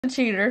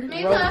Cheater.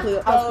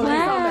 Oh,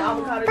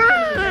 wow.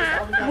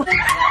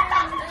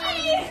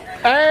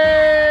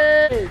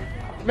 Hey!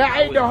 That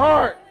ain't the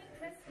heart.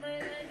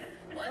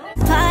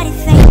 Party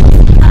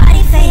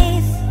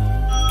face.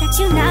 Got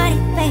you naughty,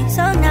 babe.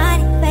 So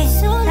naughty, babe.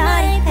 So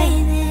naughty,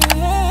 baby.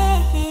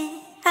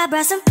 I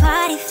brought some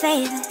party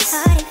favors.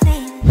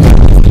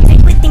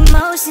 Break with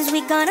emotions,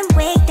 we gonna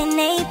wake the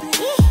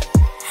neighbors.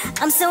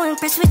 I'm so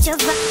impressed with your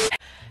vibe.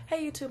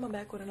 Hey YouTube, I'm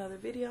back with another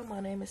video. My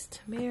name is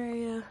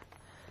Tamaria.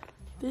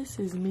 This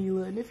is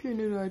Mila, and if you're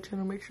new to our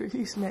channel, make sure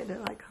you smack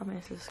that like, comment,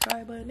 and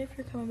subscribe button. If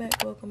you're coming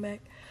back, welcome back.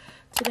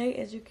 Today,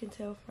 as you can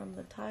tell from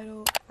the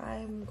title,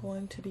 I'm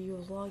going to be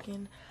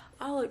vlogging.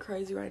 I look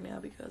crazy right now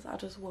because I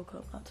just woke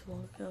up not too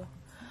long ago.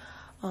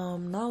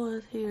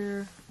 Nala's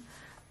here,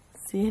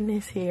 Zen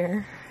is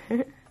here,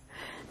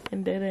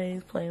 and Dede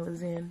is playing with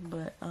Zen.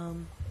 But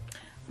I'm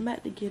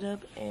about to get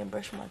up and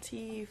brush my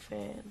teeth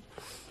and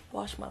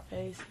wash my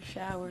face,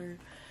 shower, and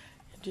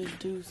just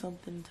do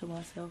something to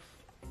myself.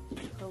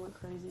 I look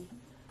crazy,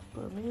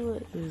 but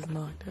Mila is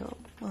knocked out.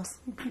 My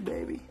sleepy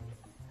baby.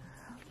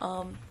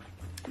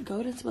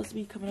 Golden's supposed to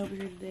be coming over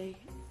here today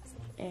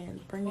and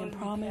bringing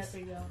Promise.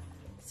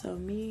 So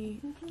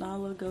me,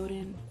 Nala,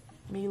 Golden,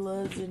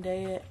 Mila,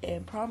 Zendaya,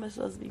 and Promise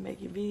supposed to be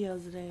making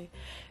videos today.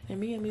 And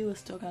me and Mila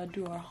still gotta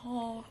do our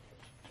haul.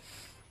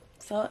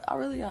 So I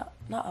really got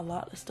not a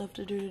lot of stuff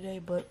to do today,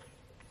 but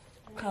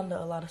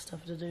kinda a lot of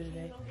stuff to do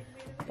today.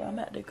 But I'm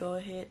about to go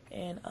ahead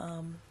and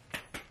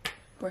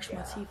brush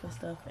my teeth and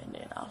stuff, and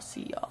then I'll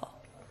see y'all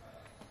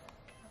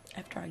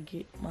after I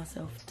get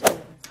myself together.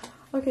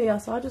 Okay, y'all,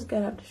 so I just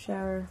got out the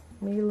shower.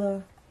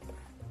 Mila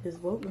is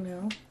woke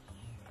now.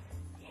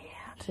 Yeah,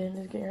 Jen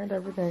is getting her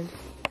everything.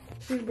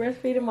 She's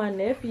breastfeeding my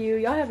nephew.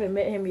 Y'all haven't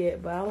met him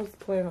yet, but I was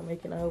planning on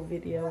making a whole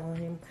video on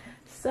him.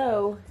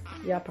 So,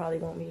 y'all probably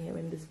won't meet him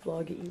in this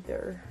vlog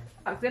either.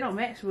 They don't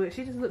match with.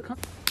 She just look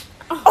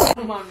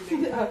comfortable.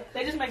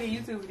 They just making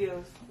YouTube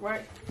videos,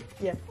 right?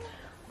 Yeah.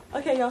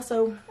 Okay, y'all,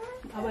 so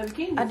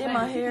I did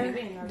my hair,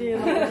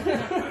 did like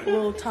a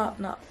little top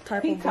knot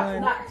type of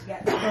bun,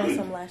 and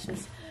some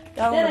lashes.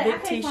 Got on a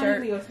big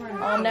t-shirt.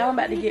 Now I'm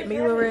about to get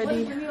Mila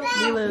ready.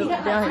 Mila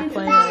down here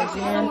playing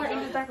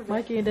again.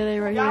 Mikey and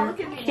Dede right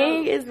here.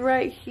 King is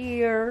right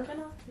here.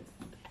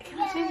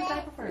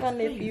 My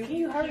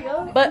nephew.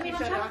 But,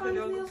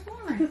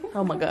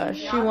 oh my gosh,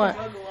 she want.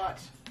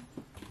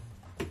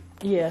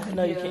 Yeah,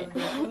 no you can't.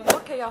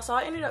 Okay, y'all, so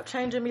I ended up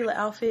changing Mila's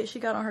outfit. She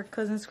got on her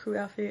cousin's crew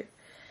outfit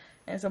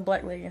and some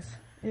black leggings.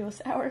 It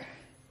was sour.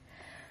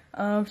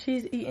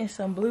 She's eating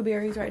some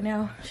blueberries right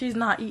now. She's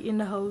not eating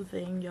the whole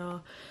thing,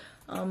 y'all.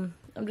 I'm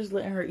just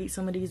letting her eat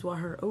some of these while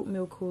her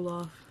oatmeal cool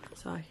off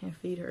so I can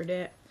feed her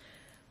that.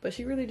 But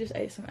she really just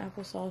ate some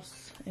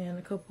applesauce and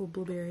a couple of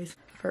blueberries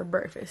for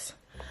breakfast.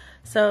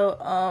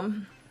 So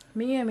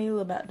me and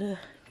Mila about to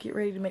get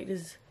ready to make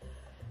this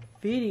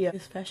video,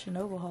 this Fashion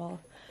Nova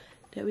haul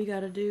that we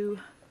gotta do.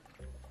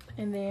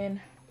 And then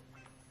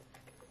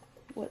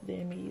what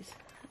then is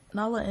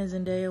Nala and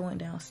Zendaya went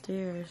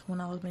downstairs when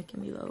I was making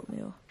Mila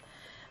oatmeal.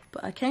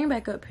 But I came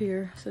back up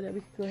here so that we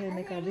could go ahead and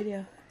make our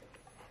video.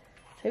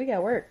 So we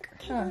got work,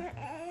 huh?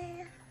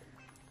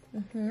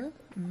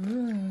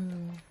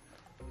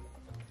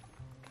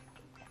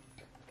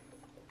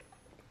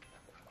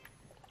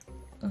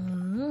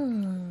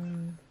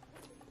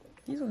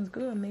 These ones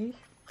good, me.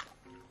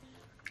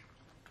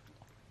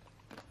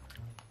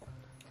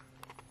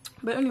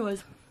 But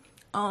anyways,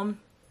 I'm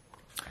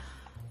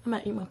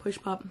gonna eat my push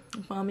pop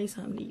and find me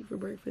something to eat for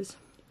breakfast.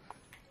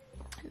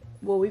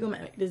 Well, we're gonna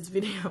make this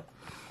video.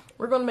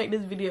 We're gonna make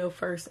this video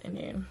first, and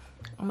then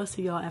I'm gonna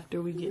see y'all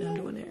after we get done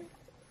doing it.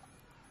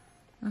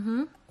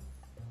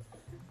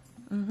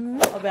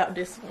 About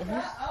this one.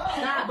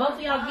 Nah, both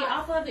of y'all get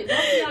off of it. Both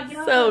of y'all get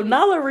off So of it.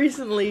 Nala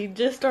recently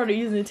just started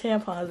using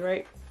tampons,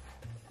 right?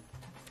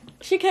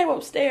 She came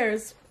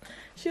upstairs.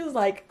 She was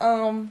like,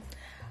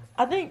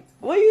 I think,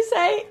 what do you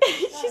say?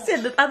 She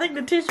said, I think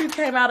the tissue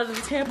came out of the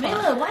tampon.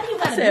 Mila, why do you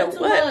gotta said, do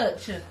too what?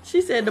 much?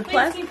 She said the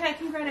plastic,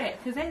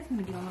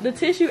 the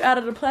tissue out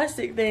of the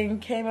plastic thing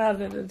came out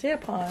of the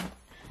tampon.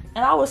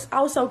 And I was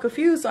so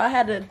confused, so I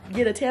had to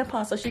get a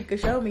tampon so she could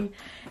show me.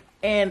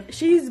 And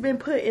she's been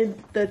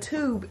putting the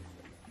tube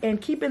and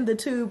keeping the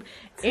tube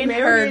in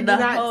her the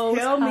whole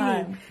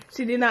time.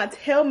 She did not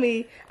tell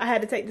me I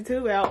had to take the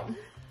tube out.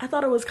 I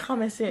thought it was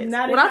common sense.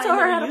 Not when I told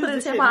her how to used put the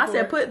this shit tampon, I before.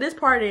 said put this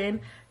part in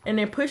and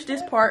then push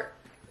this part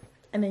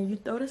and then you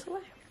throw this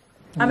away.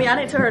 I mean, I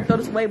didn't tell her to throw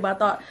this away, but I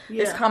thought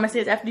it's common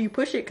sense after you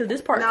push it because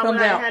this part Now comes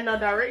when I out. had no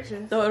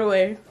directions. Throw it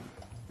away.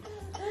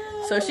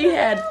 So she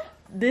had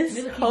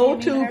this whole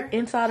tube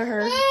inside of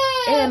her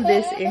and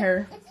this in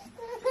her.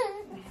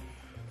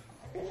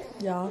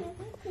 Y'all.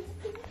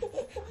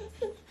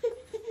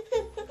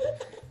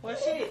 Well,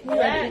 shit.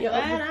 Glad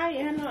I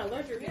ain't had no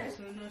allergic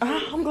reaction.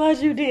 I'm glad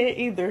you didn't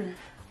either.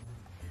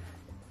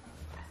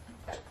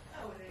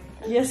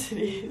 Yes, it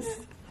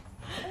is.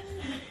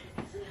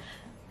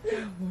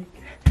 Oh my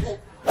god.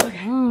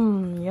 Okay.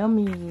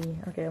 Yummy.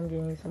 Okay, I'm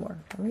getting you some more.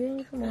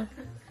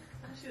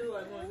 She look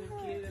like one of them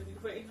kids that be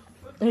waiting.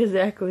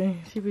 Exactly.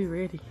 She be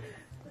ready.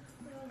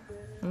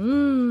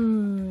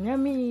 Mmm,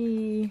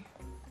 yummy.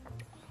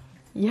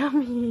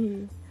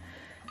 Yummy.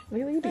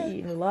 Really, you be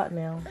eating a lot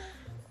now.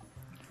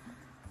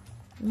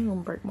 You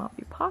gonna break my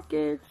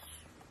pockets.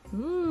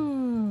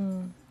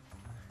 Mmm.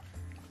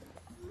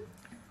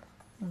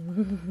 Well,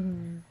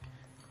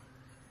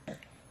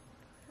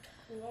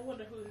 I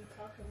wonder who he's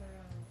talking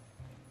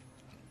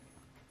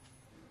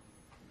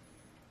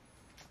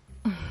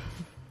around.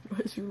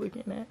 What you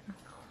looking at?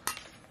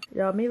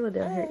 Y'all, Mila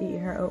down here eating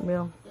her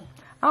oatmeal.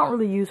 I don't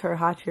really use her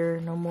hot chair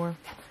no more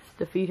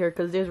to feed her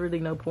because there's really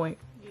no point.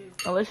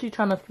 Unless she's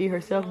trying to feed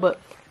herself, but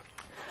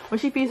when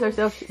she feeds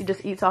herself, she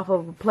just eats off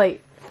of a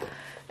plate.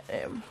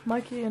 And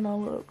Mikey and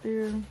all up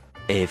there.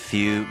 A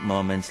few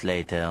moments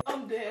later.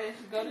 I'm dead.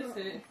 Go to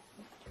sit.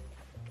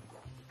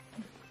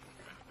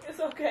 It's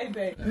okay,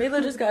 babe.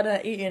 Mila just got done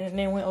eating and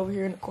then went over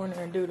here in the corner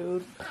and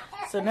doo-dooed.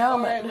 So now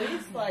I'm at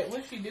least like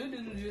what she do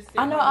just sit.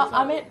 I know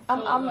I'm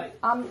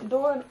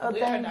doing a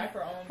leave her thing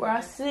diaper on. where I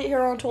sit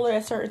here on the toilet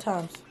at certain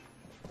times.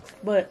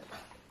 But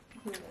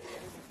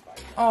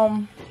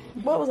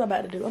what was I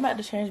about to do? I'm about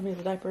to change me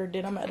the diaper,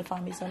 then I'm about to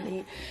find me something to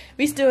eat.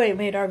 We still ain't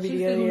made our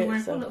video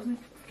yet, so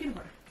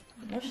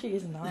no, she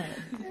is not.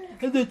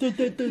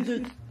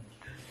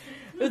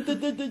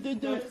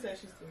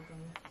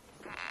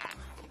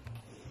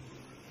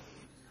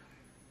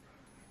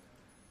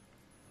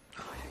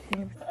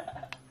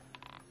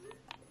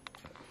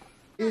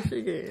 Yes,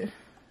 she did.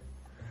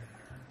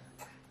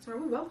 So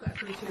we both got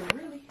pretty chill,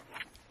 really.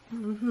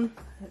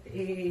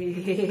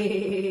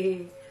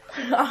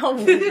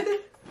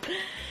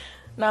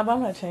 Nah, but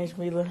I'm gonna change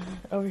Mila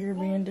over here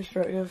being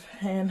destructive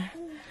and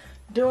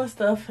doing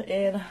stuff,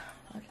 and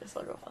I guess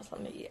I'll go find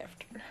something to eat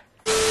after.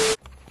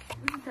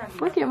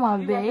 Look at my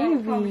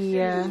baby.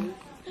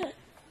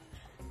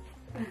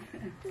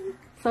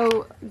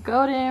 So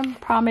Golden,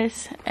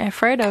 Promise, and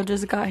Fredo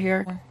just got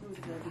here.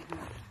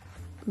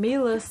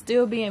 Mila's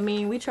still being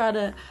mean. We tried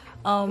to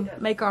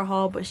make our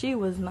haul, but she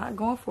was not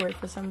going for it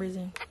for some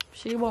reason.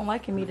 She won't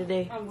liking me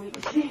today.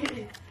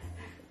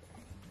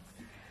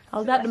 I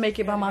was about to make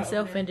it by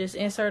myself and just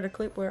insert a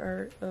clip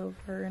of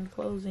her in the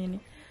clothes in it.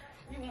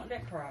 You want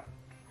that crap?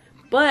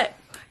 But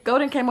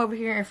Golden came over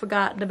here and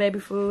forgot the baby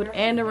food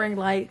and the ring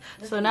light.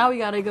 So now we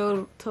gotta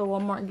go to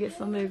Walmart and get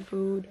some baby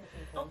food.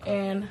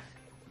 And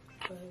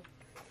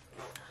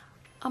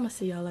I'm gonna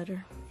see y'all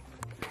later.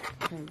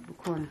 Okay,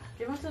 recording.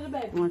 Give them to the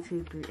baby. 1,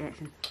 2, 3,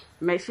 action.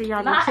 Make sure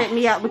y'all don't check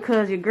me out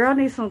because your girl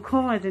needs some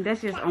coins and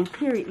that's just on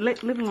period.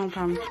 Live alone,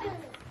 Promise.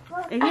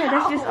 And yeah,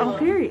 that's just on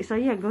period. So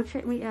yeah, go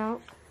check me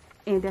out.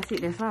 And that's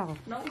it, that's all.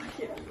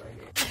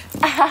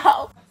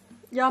 Ow.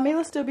 Y'all,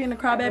 Mila's still being a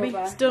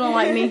crybaby. Still don't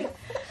like me.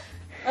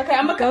 Okay,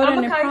 I'm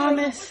Golden and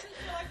Promise.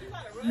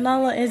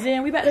 Nala and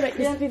Zen, we about to make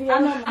this video.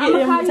 Get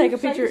them to take a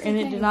picture and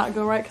it did not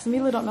go right because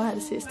Mila don't know how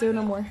to sit still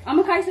no more. I'm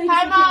gonna say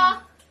Hi,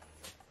 Mom.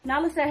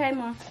 Nala say hey,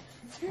 Mom.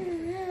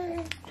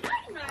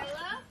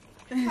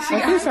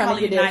 She's trying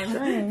to get that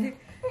string.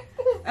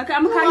 Okay,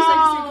 I'm gonna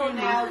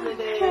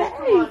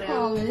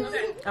call you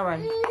All right.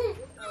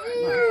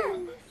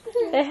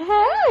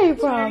 Hey,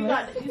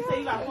 Promise. You say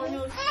you got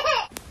formulas?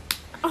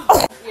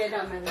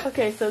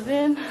 Okay, so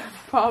then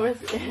Promise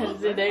and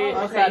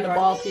Zendaya inside the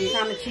ball pit.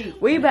 Time to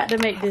cheat. We about to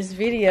make this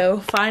video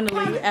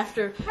finally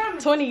after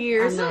 20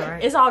 years. I know,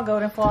 right? It's all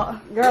Golden fault.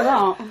 Girl,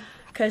 don't.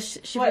 Because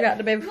she forgot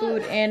the baby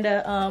food and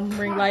the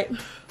ring light.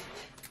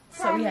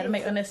 So we had to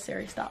make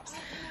unnecessary stops.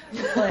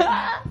 But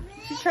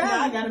She tried.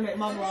 I gotta make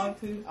my vlog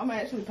too. I'm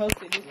gonna actually post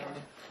it this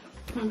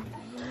time.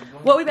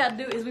 what we about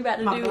to do is we about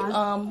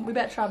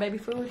to try baby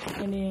food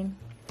and then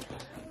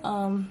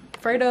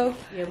Fredo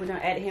Yeah, we're gonna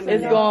add him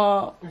is in.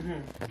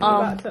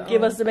 gonna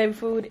give us the baby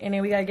food and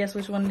then we gotta guess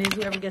which one it is.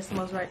 Whoever gets the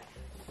most right.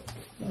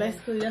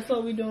 Basically, that's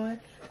what we doing.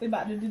 We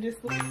about to do this.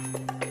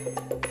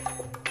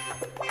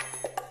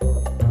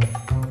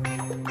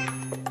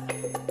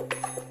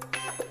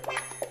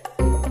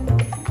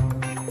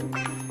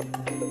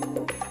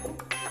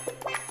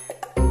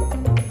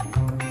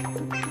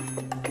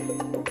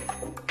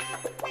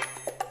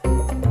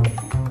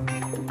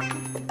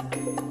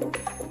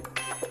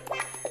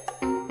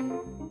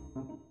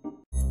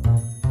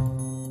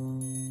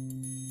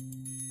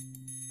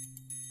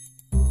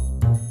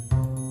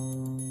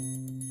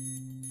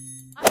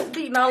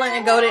 Nala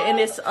and Golden in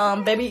this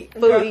baby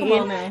food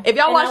eating. If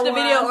y'all watch the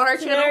video on her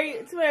channel,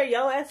 Swear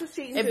your ass was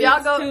cheating. if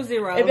y'all go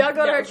 2-0. if y'all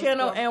go to her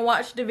channel and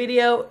watch the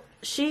video,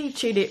 she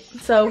cheated.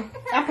 So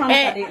I promise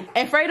I didn't.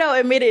 and Fredo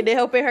admitted to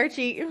helping her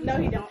cheat. No,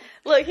 he don't.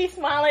 Look, he's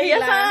smiling. Yes,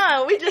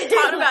 lying. we just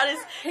talked about this.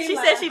 She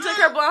said she took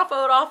her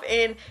blindfold off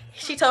and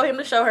she told him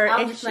to show her,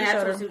 I and was she playing. I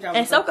showed told you her. what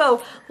And y'all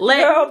Soko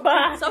let Girl,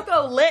 bye.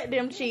 Soko let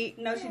them cheat.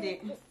 No, she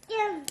didn't.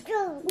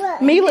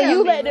 Mila,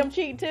 you let them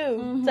cheat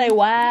too. Say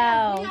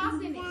wow.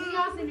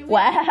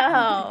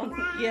 Wow.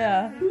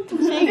 Yeah.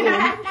 Cheating.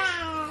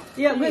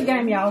 Yeah, good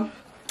game, y'all.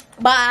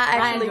 But I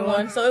actually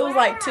won, so it was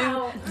like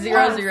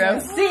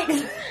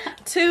 2-0-0.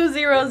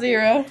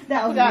 2-0-0.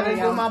 That was Gotta good,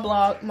 do y'all. my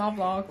vlog.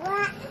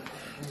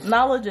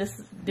 Nala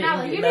just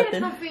didn't get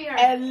nothing.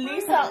 At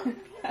least I'm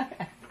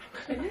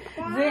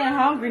Zen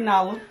hungry,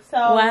 Nala. so.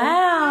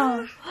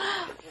 Wow.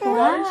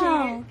 Wow.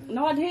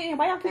 charge hitting.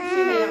 Why y'all keep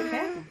shit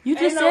in? You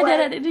just said that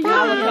at the I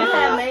beginning.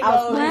 had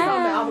mangoes,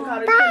 Wow.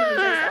 avocado,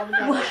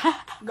 avocado.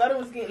 Gutter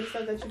was getting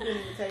stuff that you couldn't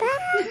even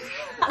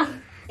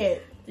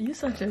taste. You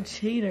such a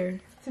cheater.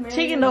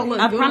 Chicken don't look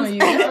I good promise- on you.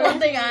 That's one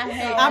thing I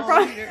hate. I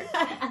promise. Ain't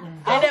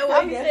that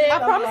what you said? I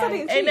promise I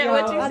didn't cheat. Ain't that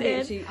what y'all. you I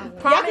didn't said? cheat. Y'all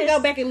Promise. can go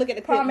back and look at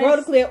the clip. Promise. Roll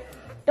the clip.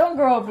 Don't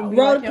grow up and be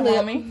Roll like the your clip.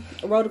 mommy.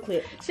 Roll the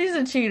clip. She's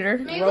a cheater.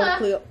 Roll the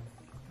clip.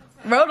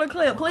 Roll the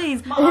clip,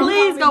 please.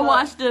 Please go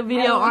watch the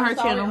video on her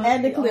channel.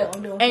 Add the clip.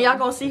 And y'all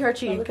gonna see her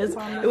cheating because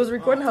it was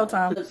recording the whole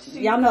time.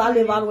 Y'all know I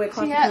live all the way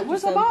across the country.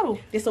 Where's her so bottle?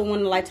 This a one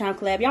in a lifetime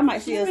collab. Y'all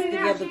might see us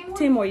together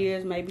 10 more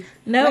years, maybe.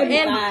 No, Maybe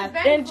in 5.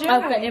 June.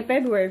 Okay, in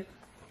February.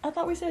 I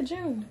thought we said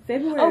June.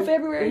 February. Oh,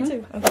 February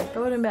too. Okay,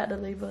 throw it in back to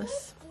leave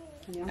us.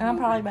 And I'm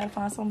probably about to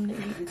find something to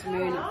eat.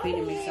 Mary not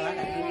feeding me, so I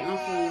gotta get it. I'm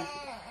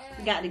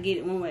food. Got to get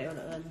it one way or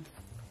the other.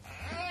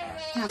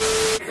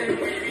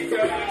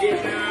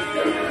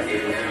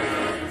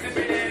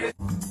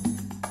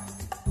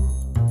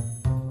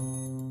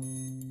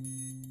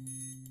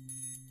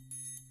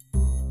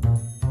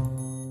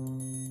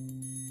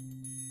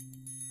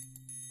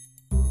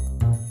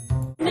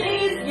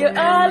 You're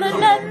all or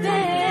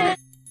nothing.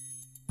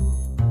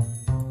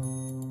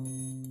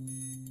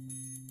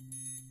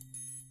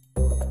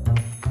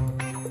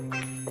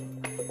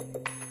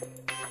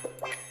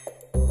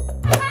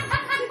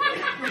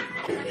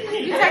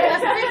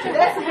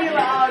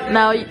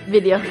 No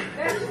video.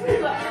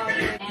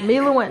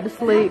 Mila went to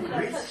sleep.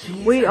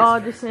 We all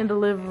just in the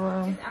living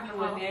room,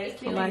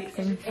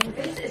 relaxing,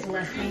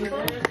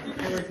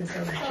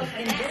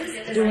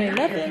 doing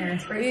nothing.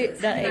 We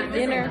done ate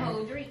dinner,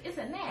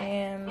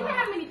 and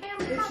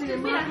that's it.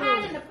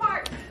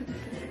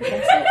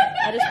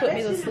 I just put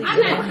Mila to sleep.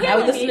 I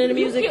was listening to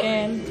music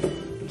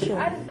and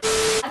chilling.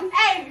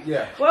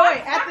 Yeah.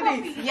 Wait, after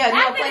this. Yeah,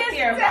 no, play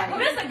terrifying.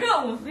 This a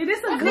good one. This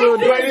is good.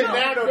 Do it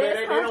now though.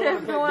 They contest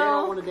going don't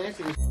on. want to dance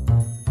to this.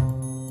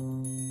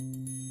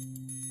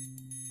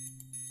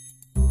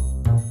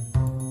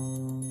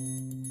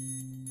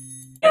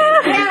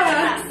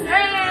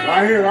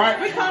 Right here, right?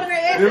 We calling it.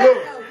 Hey,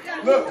 look.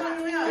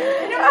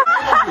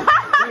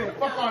 Yeah,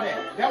 fuck all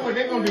that. That's what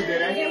they gonna do,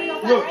 that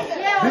ain't. Look,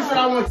 this is what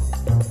I want.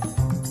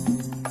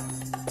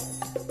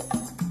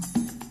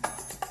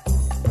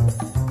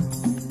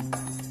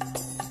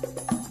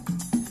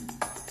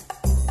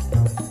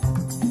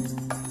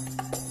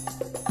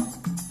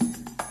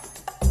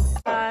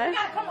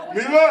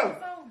 Mila.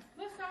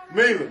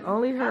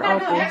 Only her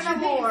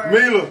uncle.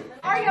 Mila.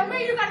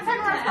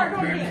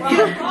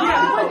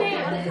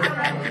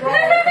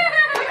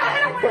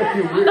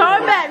 Throw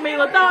it back,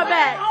 Mila. Throw it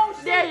back.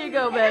 There you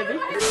go, baby.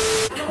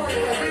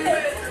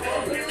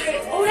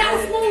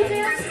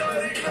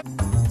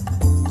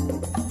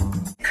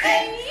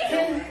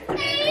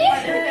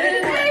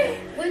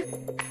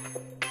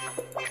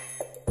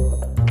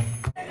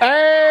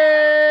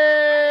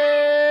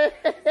 Hey!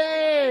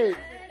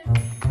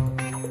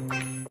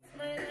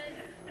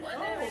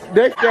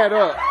 Deck that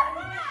up.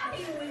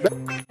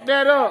 Back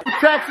that up.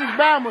 Texas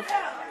Bama.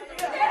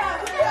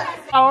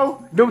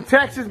 Oh, them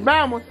Texas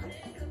Bama.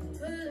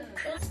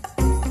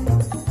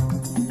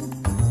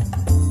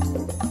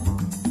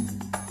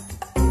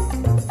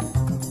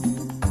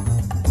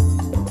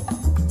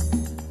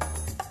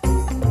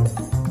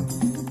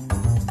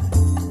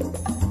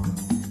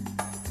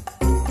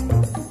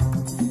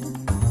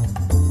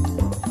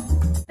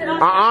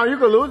 You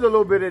can lose a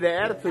little bit of the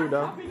attitude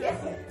though.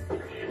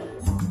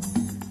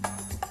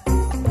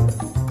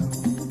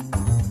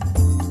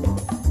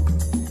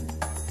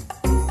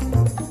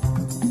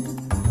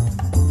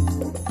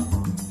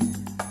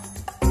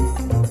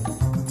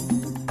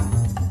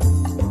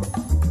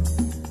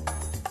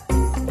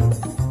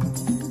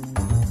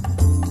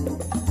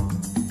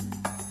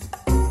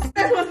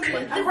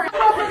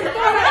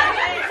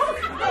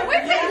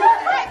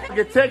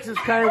 Texas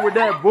came with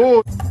that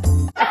bull.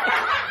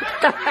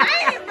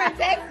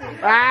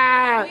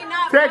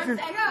 Texas.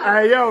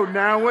 Hey, yo,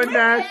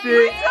 919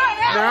 shit.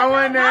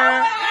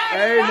 919.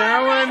 Hey,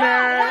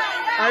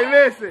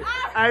 919.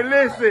 Hey,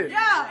 listen.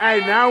 Hey,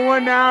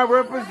 919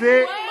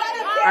 represent.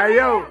 Hey,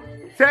 yo,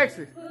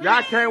 Texas.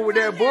 Y'all came with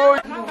that bull.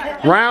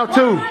 Round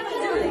 2.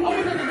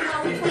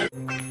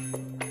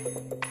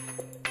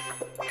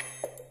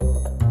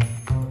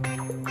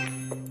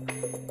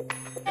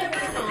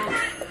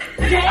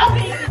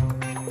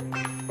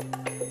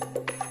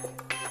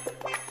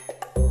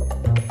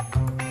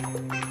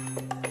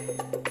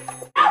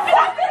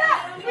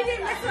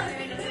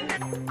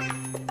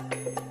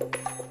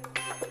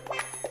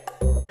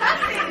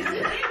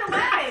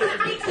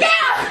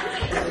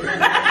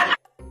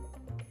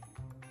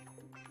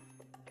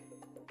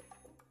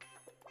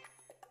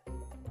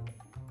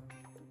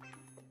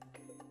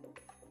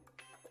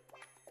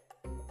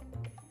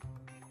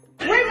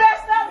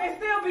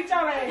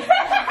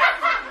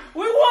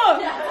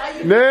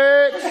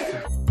 Next.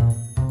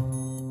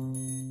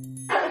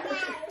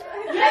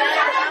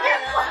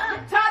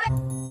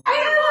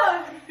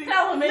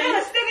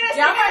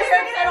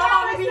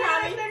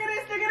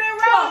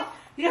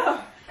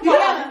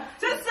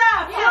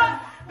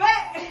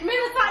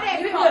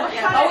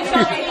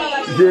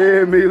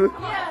 Yeah, Mila.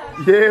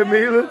 Yeah,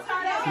 Mila.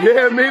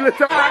 Yeah, Mila.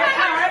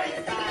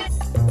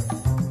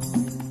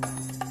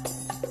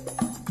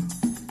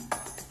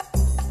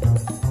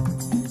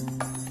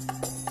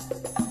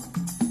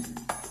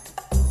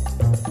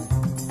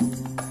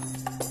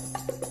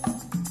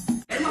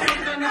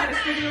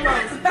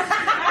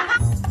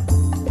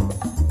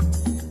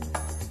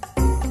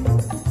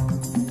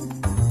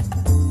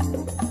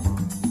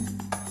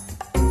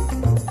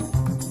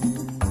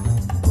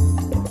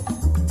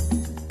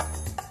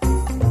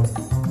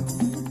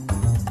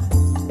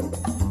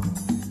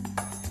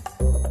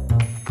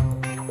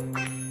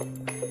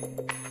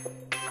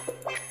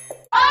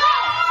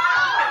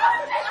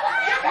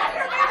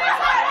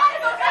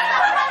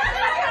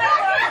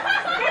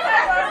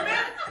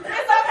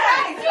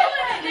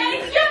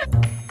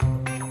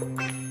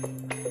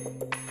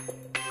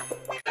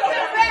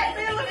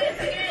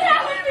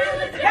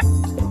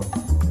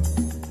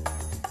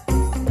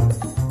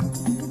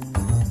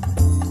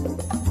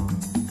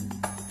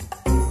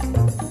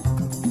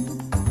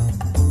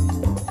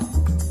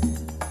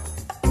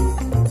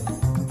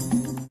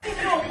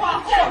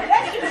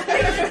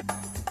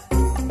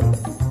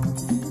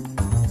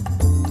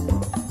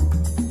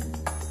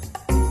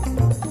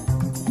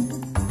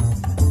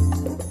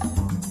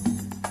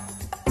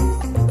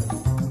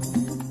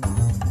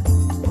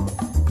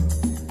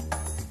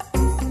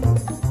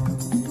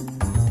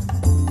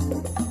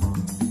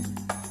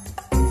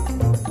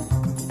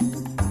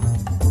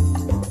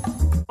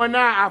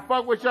 Now, I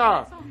fuck with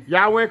y'all.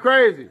 Y'all went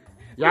crazy.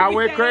 Y'all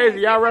went crazy.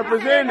 Y'all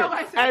represented.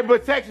 Hey,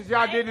 but Texas,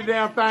 y'all did the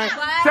damn thing.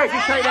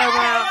 Texas, take that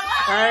round.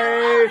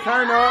 Hey,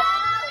 turn up.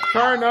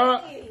 Turn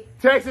up.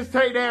 Texas,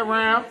 take that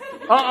round.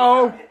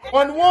 Uh-oh.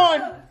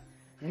 1-1.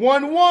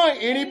 1-1.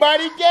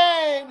 Anybody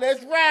game?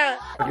 Let's ride.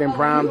 Fucking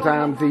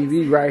primetime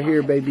TV right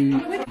here, baby.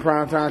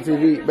 Primetime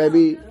TV,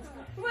 baby.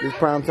 This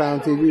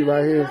primetime TV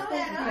right here.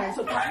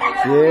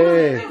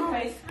 Yeah.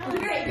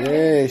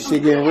 Yeah,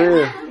 shit getting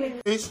real.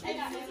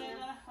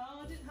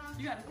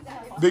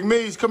 Big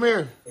Mees, come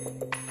here.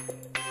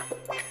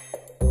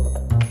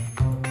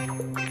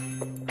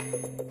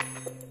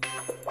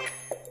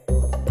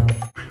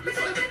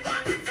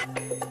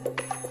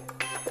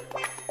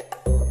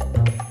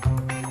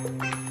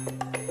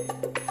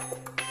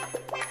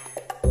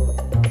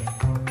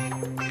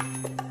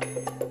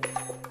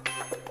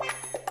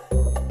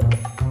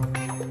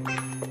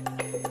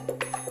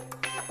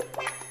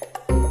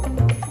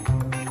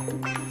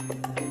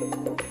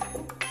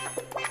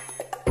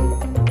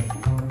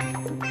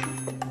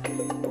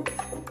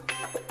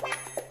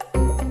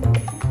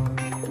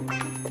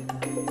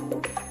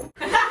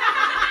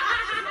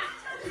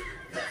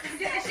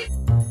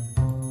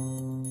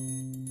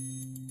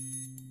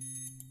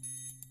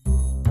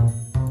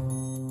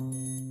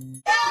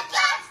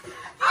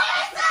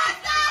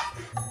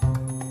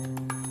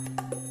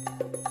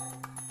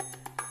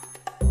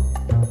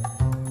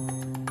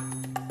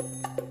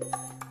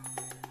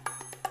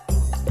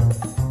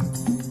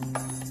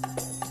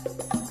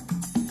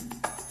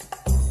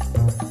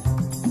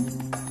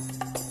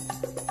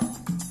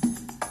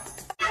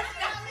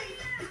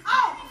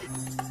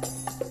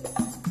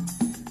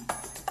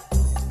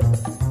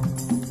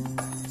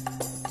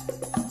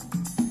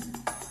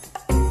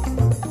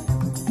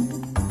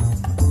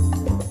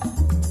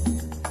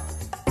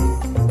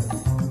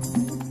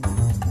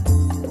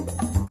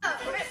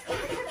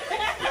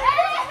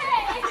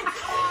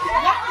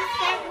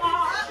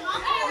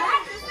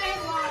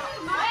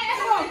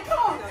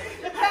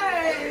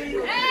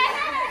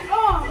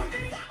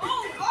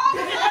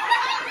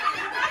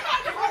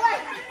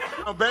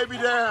 Baby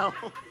down.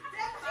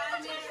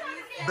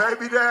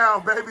 Baby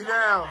down, baby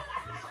down.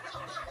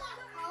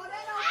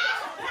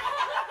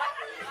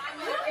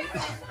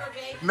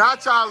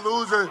 Not y'all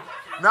lose a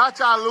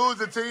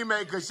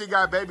teammate because she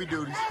got baby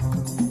duties.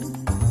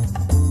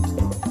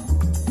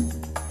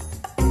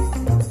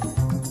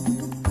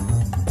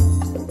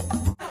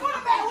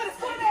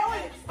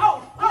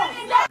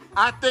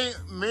 I think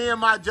me and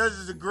my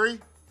judges agree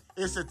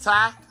it's a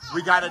tie.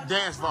 We got a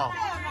dance off.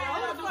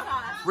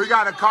 We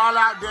got a call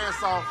out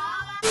dance off.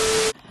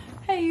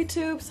 Hey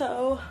YouTube,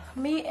 so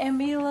me and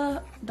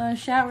Mila done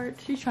showered.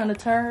 She's trying to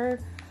turn her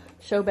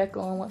show back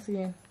on once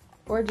again.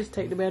 Or just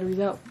take the batteries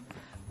out.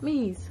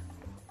 Mees.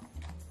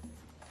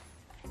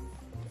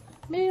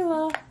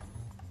 Mila.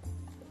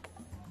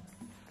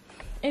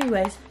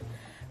 Anyways,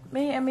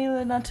 me and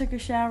Mila done took a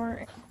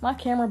shower. My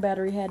camera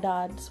battery had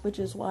died, which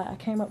is why I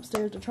came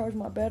upstairs to charge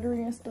my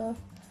battery and stuff.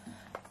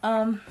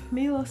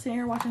 Mila sitting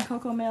here watching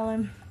Coco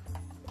Melon.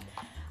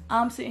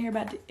 I'm sitting here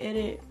about to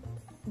edit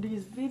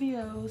these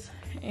videos,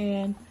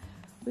 and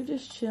we're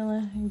just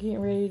chilling and getting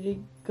ready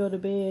to go to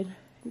bed.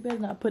 You better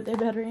not put that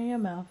battery in your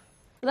mouth.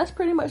 That's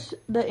pretty much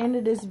the end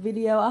of this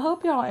video. I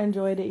hope y'all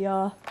enjoyed it,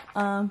 y'all.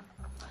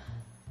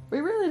 We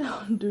really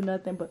don't do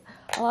nothing, but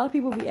a lot of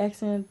people be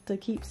asking to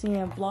keep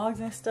seeing vlogs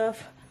and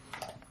stuff.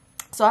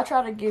 So I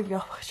try to give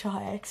y'all what y'all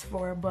asked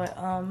for, but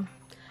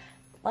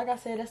like I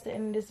said, that's the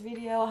end of this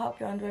video. I hope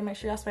y'all enjoyed. Make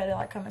sure y'all smash that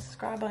like, comment,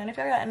 subscribe button. If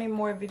y'all got any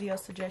more video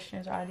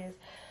suggestions or ideas,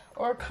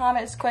 or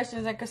comments,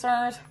 questions, and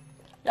concerns,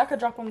 y'all could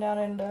drop them down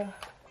in the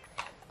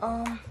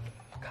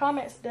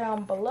comments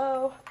down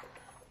below.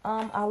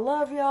 I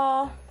love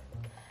y'all.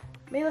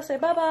 Mila, say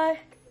bye-bye.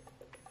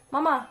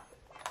 Mama.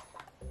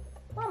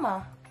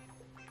 Mama.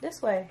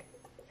 This way.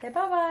 Say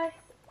bye-bye.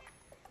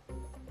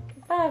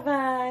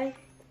 Bye-bye.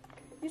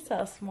 You're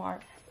so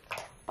smart.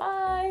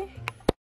 Bye.